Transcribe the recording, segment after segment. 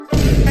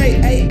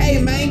Hey,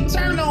 man,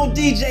 turn on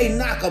DJ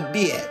Knock a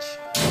Bitch.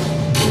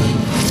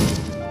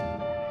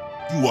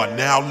 You are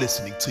now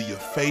listening to your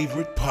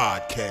favorite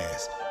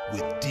podcast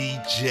with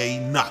DJ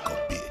Knock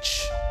a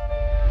Bitch.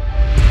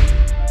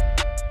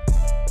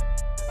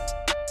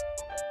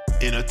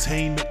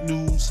 Entertainment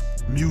news,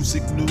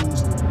 music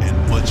news,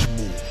 and much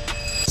more.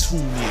 Tune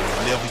in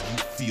whenever you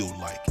feel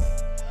like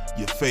it.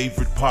 Your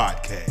favorite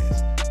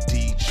podcast,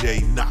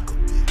 DJ Knock a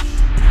Bitch.